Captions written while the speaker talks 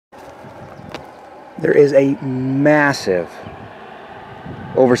There is a massive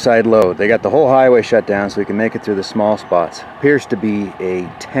oversized load. They got the whole highway shut down so we can make it through the small spots. Appears to be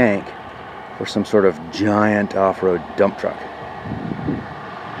a tank for some sort of giant off-road dump truck.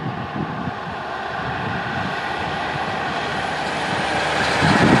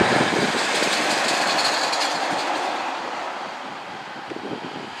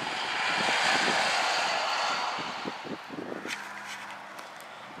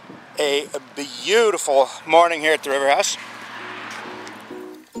 A beautiful morning here at the river house.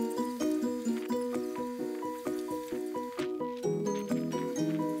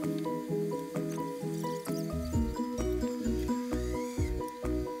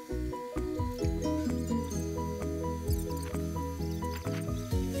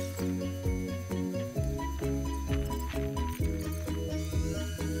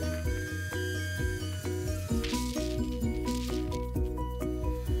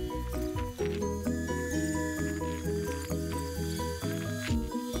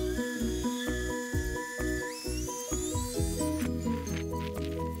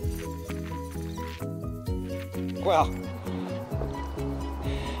 Well,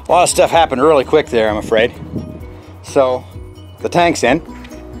 a lot of stuff happened really quick there, I'm afraid. So, the tank's in.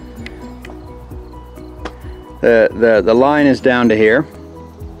 The line is down to here.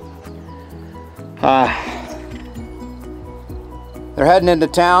 They're heading into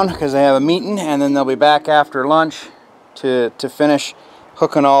town because they have a meeting, and then they'll be back after lunch to finish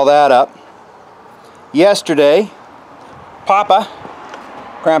hooking all that up. Yesterday, Papa,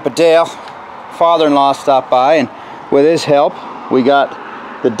 Grandpa Dale, father-in-law stopped by, and with his help we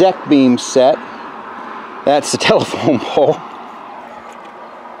got the deck beam set. That's the telephone pole.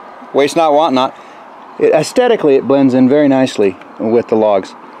 Waste not, want not. Aesthetically it blends in very nicely with the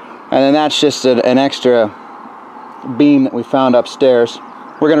logs. And then that's just an extra beam that we found upstairs.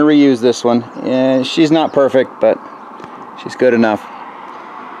 We're going to reuse this one. She's not perfect, but she's good enough.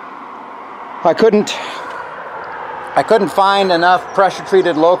 I couldn't find enough pressure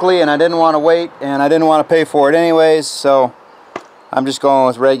treated locally, and I didn't want to wait, and I didn't want to pay for it anyways, so I'm just going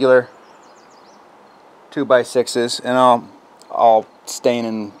with regular 2x6s, and I'll stain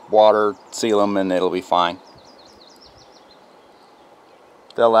in water, seal them, and it'll be fine.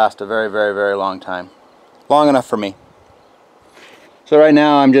 They'll last a very, very, very long time. Long enough for me. So right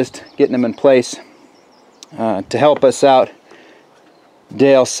now I'm just getting them in place. To help us out,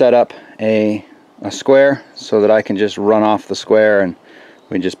 Dale set up a square so that I can just run off the square and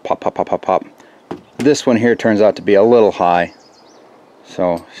we just pop, pop, pop, pop, pop. This one here turns out to be a little high,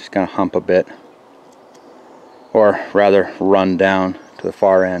 so she's gonna hump a bit, or rather run down to the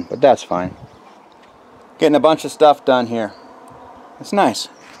far end, but that's fine. Getting a bunch of stuff done here. It's nice.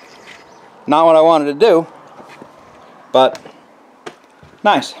 Not what I wanted to do, but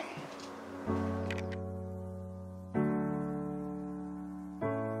nice.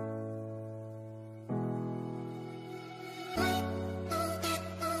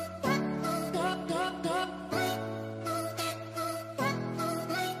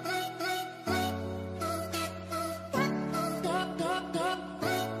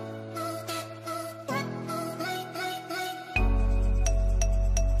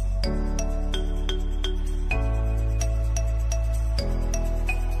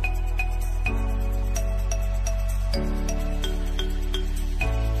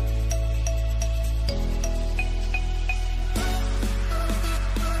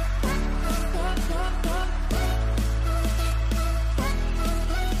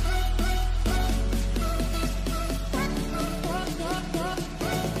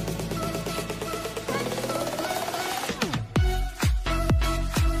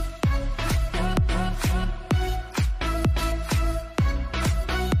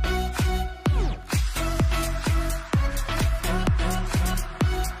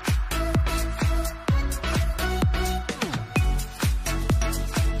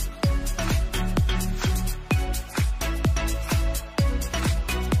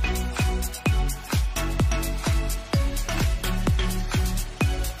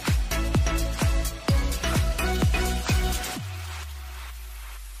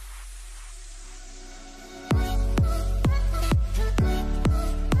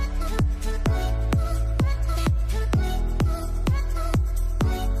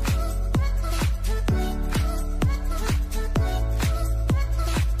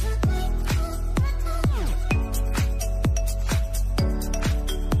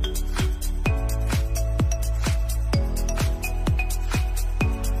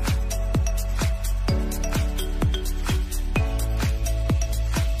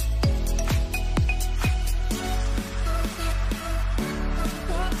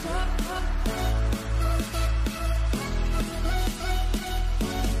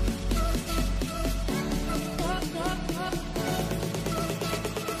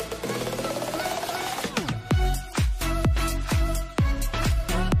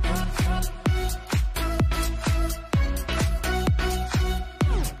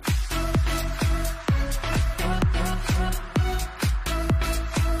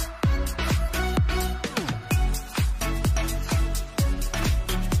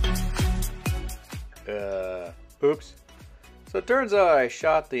 Oops. So it turns out I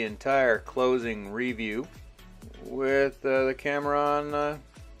shot the entire closing review with the camera on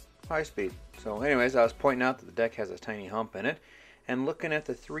high speed. So anyways, I was pointing out that the deck has a tiny hump in it and looking at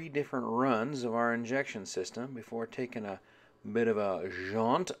the 3 different runs of our injection system before taking a bit of a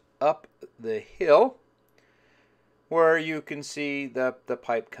jaunt up the hill where you can see the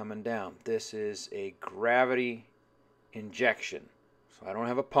pipe coming down. This is a gravity injection. So I don't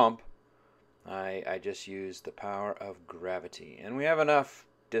have a pump. I just use the power of gravity. And we have enough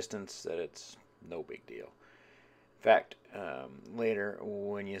distance that it's no big deal. In fact, later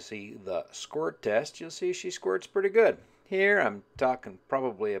when you see the squirt test, you'll see she squirts pretty good. Here I'm talking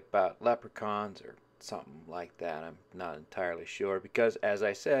probably about leprechauns or something like that. I'm not entirely sure because, as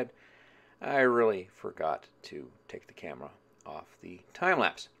I said, I really forgot to take the camera off the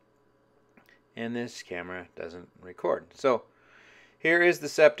time-lapse. And this camera doesn't record. So here is the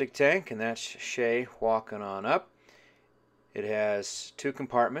septic tank, and that's Shay walking on up. It has 2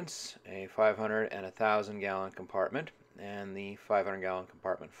 compartments, a 500 and a 1,000 gallon compartment, and the 500 gallon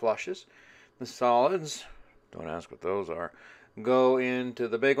compartment flushes. The solids, don't ask what those are, go into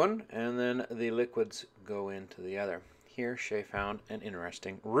the big one, and then the liquids go into the other. Here Shay found an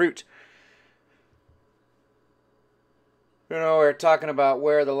interesting route. You know, we're talking about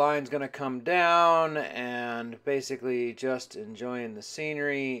where the line's going to come down and basically just enjoying the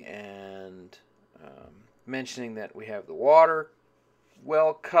scenery and mentioning that we have the water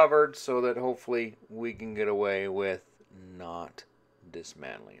well covered so that hopefully we can get away with not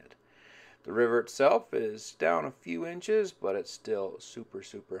dismantling it. The river itself is down a few inches, but it's still super,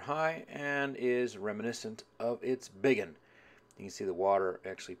 super high and is reminiscent of its biggin. You can see the water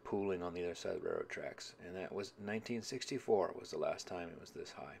actually pooling on the other side of the railroad tracks. And that was 1964 was the last time it was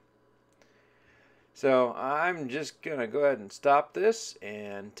this high. So I'm just going to go ahead and stop this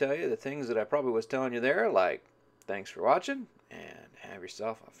and tell you the things that I probably was telling you there, like thanks for watching and have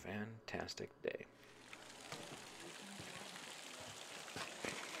yourself a fantastic day.